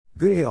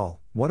Good day all,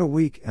 what a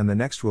week, and the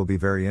next will be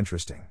very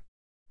interesting.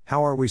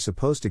 How are we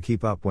supposed to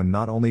keep up when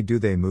not only do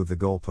they move the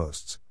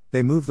goalposts,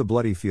 they move the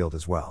bloody field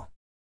as well?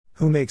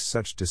 Who makes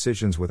such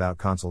decisions without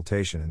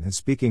consultation and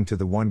speaking to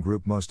the one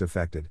group most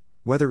affected?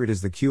 Whether it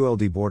is the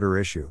QLD border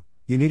issue,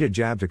 you need a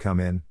jab to come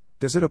in,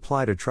 does it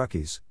apply to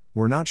truckies?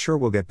 We're not sure,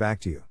 we'll get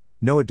back to you.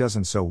 No, it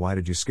doesn't, so why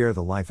did you scare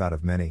the life out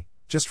of many,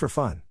 just for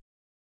fun?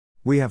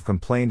 We have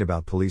complained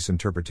about police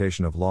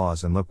interpretation of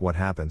laws, and look what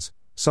happens.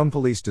 Some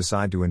police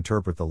decide to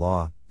interpret the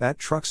law that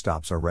truck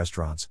stops are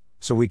restaurants,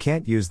 so we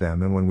can't use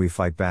them, and when we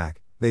fight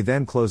back, they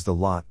then close the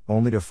lot,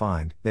 only to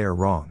find they are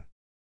wrong.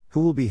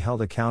 Who will be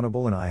held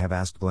accountable? And I have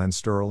asked Glenn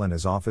Sturl and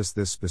his office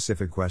this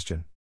specific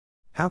question.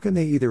 How can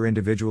they, either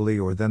individually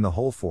or then the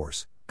whole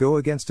force, go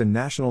against a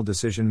national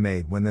decision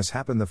made when this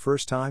happened the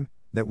first time,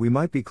 that we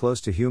might be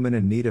close to human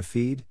and need a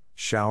feed,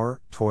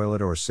 shower,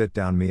 toilet or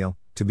sit-down meal,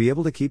 to be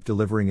able to keep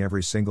delivering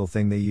every single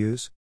thing they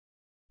use?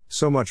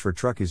 So much for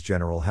truckies'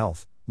 general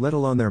health, let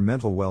alone their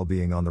mental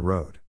well-being on the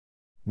road.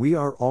 We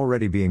are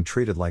already being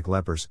treated like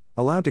lepers,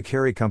 allowed to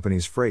carry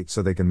companies' freight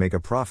so they can make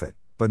a profit,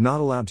 but not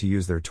allowed to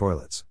use their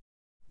toilets.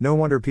 No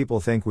wonder people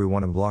think we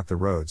want to block the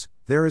roads.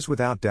 There is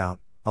without doubt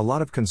a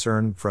lot of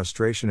concern,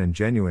 frustration and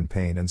genuine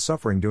pain and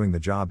suffering doing the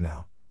job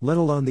now, let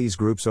alone these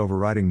groups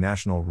overriding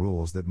national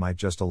rules that might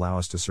just allow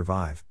us to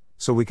survive,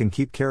 so we can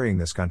keep carrying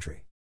this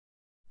country.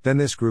 Then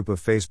this group of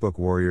Facebook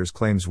warriors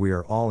claims we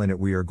are all in it,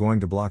 we are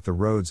going to block the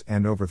roads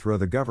and overthrow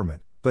the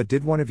government, but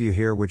did one of you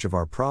hear which of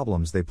our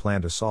problems they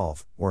plan to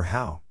solve, or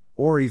how,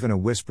 or even a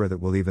whisper that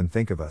will even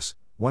think of us,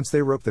 once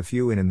they rope the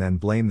few in and then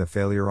blame the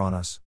failure on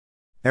us?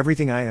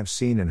 Everything I have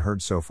seen and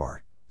heard so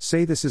far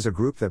say this is a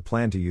group that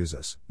plan to use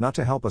us, not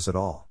to help us at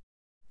all.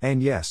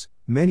 And yes,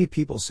 many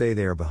people say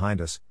they are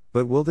behind us,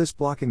 but will this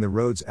blocking the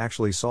roads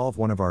actually solve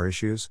one of our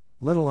issues,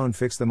 let alone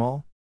fix them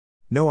all?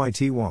 No,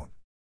 it won't.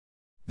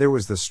 There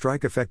was the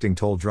strike affecting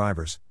toll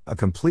drivers, a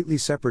completely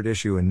separate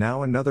issue, and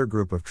now another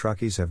group of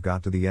truckies have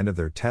got to the end of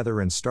their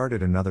tether and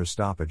started another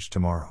stoppage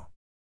tomorrow.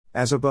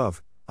 As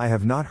above, I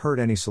have not heard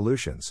any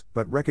solutions,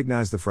 but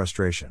recognize the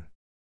frustration.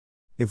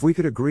 If we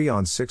could agree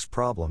on 6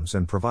 problems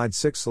and provide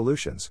 6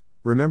 solutions,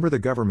 remember the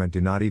government do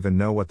not even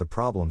know what the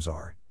problems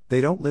are, they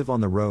don't live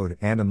on the road,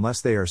 and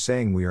unless they are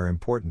saying we are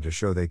important to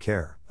show they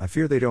care, I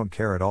fear they don't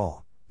care at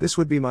all. This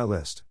would be my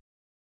list.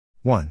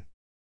 1.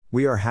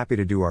 We are happy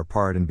to do our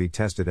part and be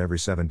tested every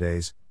 7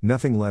 days,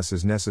 nothing less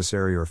is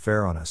necessary or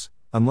fair on us,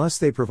 unless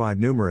they provide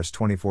numerous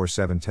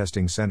 24/7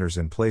 testing centers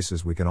in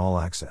places we can all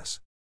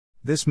access.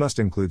 This must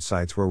include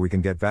sites where we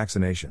can get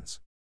vaccinations.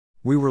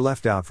 We were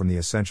left out from the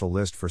essential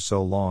list for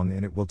so long,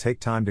 and it will take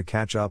time to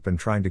catch up, and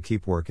trying to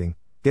keep working,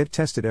 get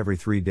tested every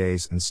 3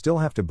 days and still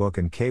have to book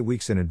and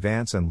weeks in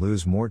advance and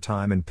lose more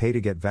time and pay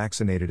to get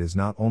vaccinated is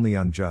not only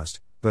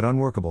unjust, but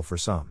unworkable for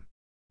some.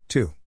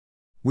 2.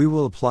 We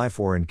will apply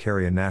for and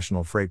carry a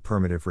national freight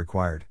permit if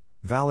required,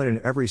 valid in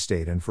every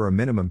state and for a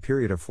minimum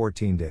period of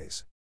 14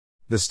 days.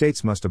 The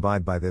states must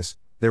abide by this.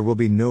 There will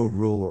be no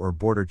rule or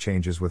border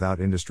changes without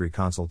industry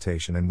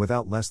consultation and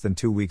without less than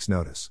 2 weeks'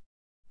 notice.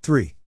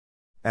 3.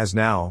 As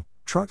now,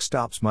 truck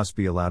stops must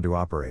be allowed to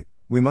operate.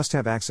 We must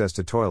have access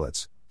to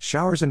toilets,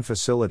 showers and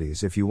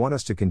facilities if you want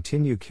us to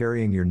continue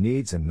carrying your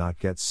needs and not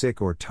get sick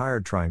or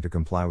tired trying to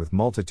comply with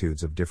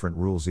multitudes of different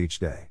rules each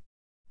day.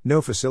 No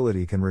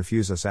facility can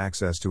refuse us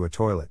access to a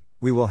toilet.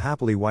 We will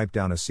happily wipe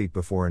down a seat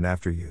before and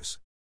after use.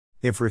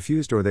 If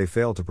refused or they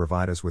fail to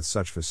provide us with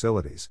such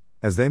facilities,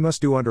 as they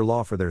must do under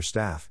law for their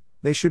staff,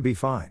 they should be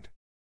fined.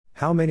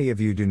 How many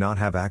of you do not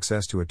have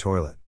access to a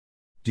toilet?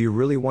 Do you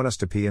really want us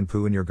to pee and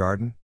poo in your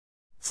garden?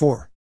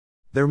 4.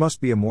 There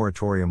must be a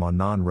moratorium on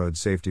non-road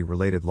safety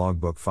related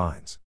logbook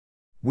fines.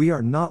 We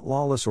are not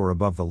lawless or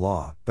above the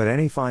law, but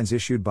any fines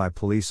issued by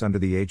police under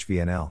the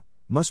HVNL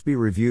must be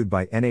reviewed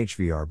by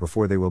NHVR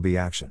before they will be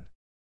actioned.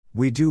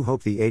 We do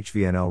hope the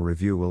HVNL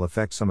review will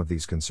affect some of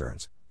these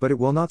concerns, but it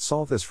will not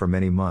solve this for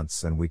many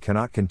months, and we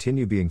cannot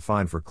continue being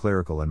fined for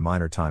clerical and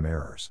minor time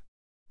errors.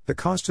 The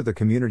cost to the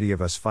community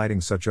of us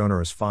fighting such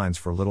onerous fines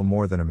for little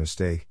more than a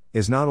mistake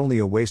is not only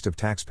a waste of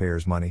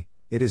taxpayers' money,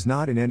 it is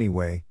not in any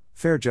way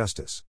fair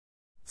justice.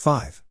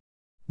 5.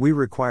 We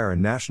require a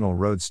national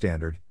road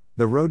standard,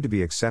 the road to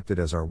be accepted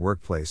as our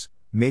workplace,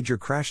 major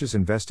crashes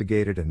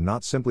investigated and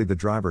not simply the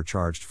driver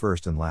charged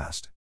first and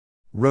last.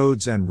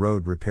 Roads and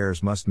road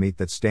repairs must meet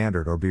that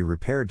standard or be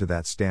repaired to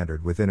that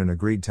standard within an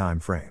agreed time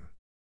frame.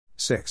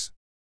 6.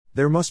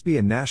 There must be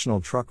a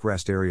national truck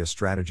rest area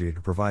strategy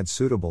to provide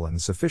suitable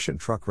and sufficient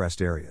truck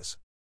rest areas.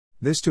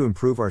 This to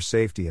improve our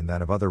safety and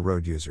that of other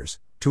road users,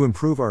 to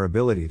improve our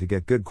ability to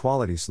get good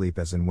quality sleep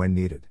as and when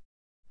needed.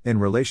 In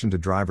relation to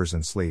drivers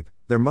and sleep,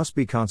 there must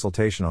be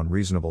consultation on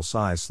reasonable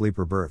size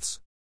sleeper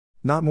berths.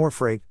 Not more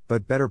freight,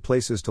 but better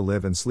places to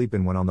live and sleep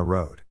in when on the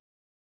road.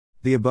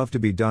 The above to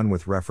be done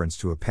with reference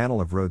to a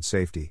panel of road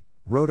safety,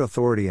 road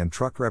authority and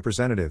truck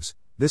representatives.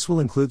 This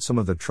will include some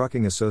of the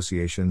trucking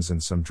associations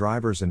and some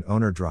drivers and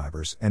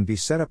owner-drivers and be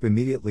set up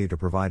immediately to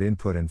provide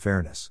input and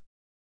fairness.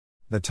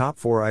 The top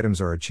 4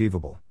 items are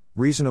achievable.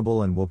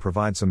 reasonable, and will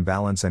provide some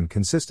balance and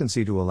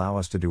consistency to allow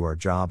us to do our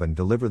job and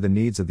deliver the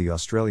needs of the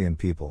Australian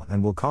people,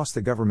 and will cost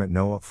the government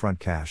no upfront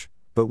cash,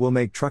 but will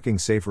make trucking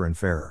safer and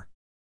fairer.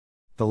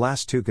 The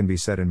last two can be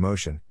set in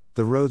motion.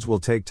 The roads will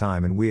take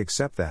time and we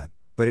accept that,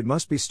 but it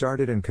must be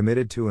started and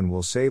committed to and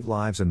will save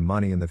lives and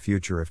money in the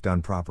future if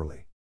done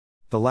properly.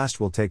 The last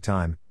will take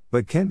time,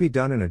 but can be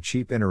done in a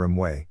cheap interim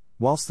way,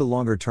 whilst the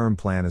longer-term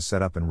plan is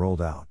set up and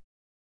rolled out.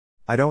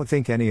 I don't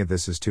think any of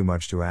this is too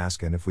much to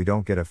ask, and if we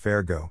don't get a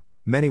fair go,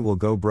 many will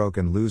go broke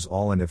and lose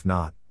all, and if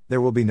not,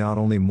 there will be not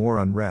only more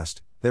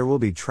unrest, there will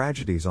be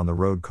tragedies on the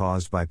road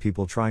caused by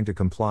people trying to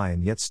comply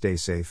and yet stay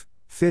safe,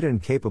 fit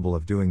and capable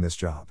of doing this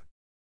job.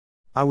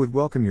 I would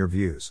welcome your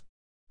views.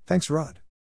 Thanks, Rod.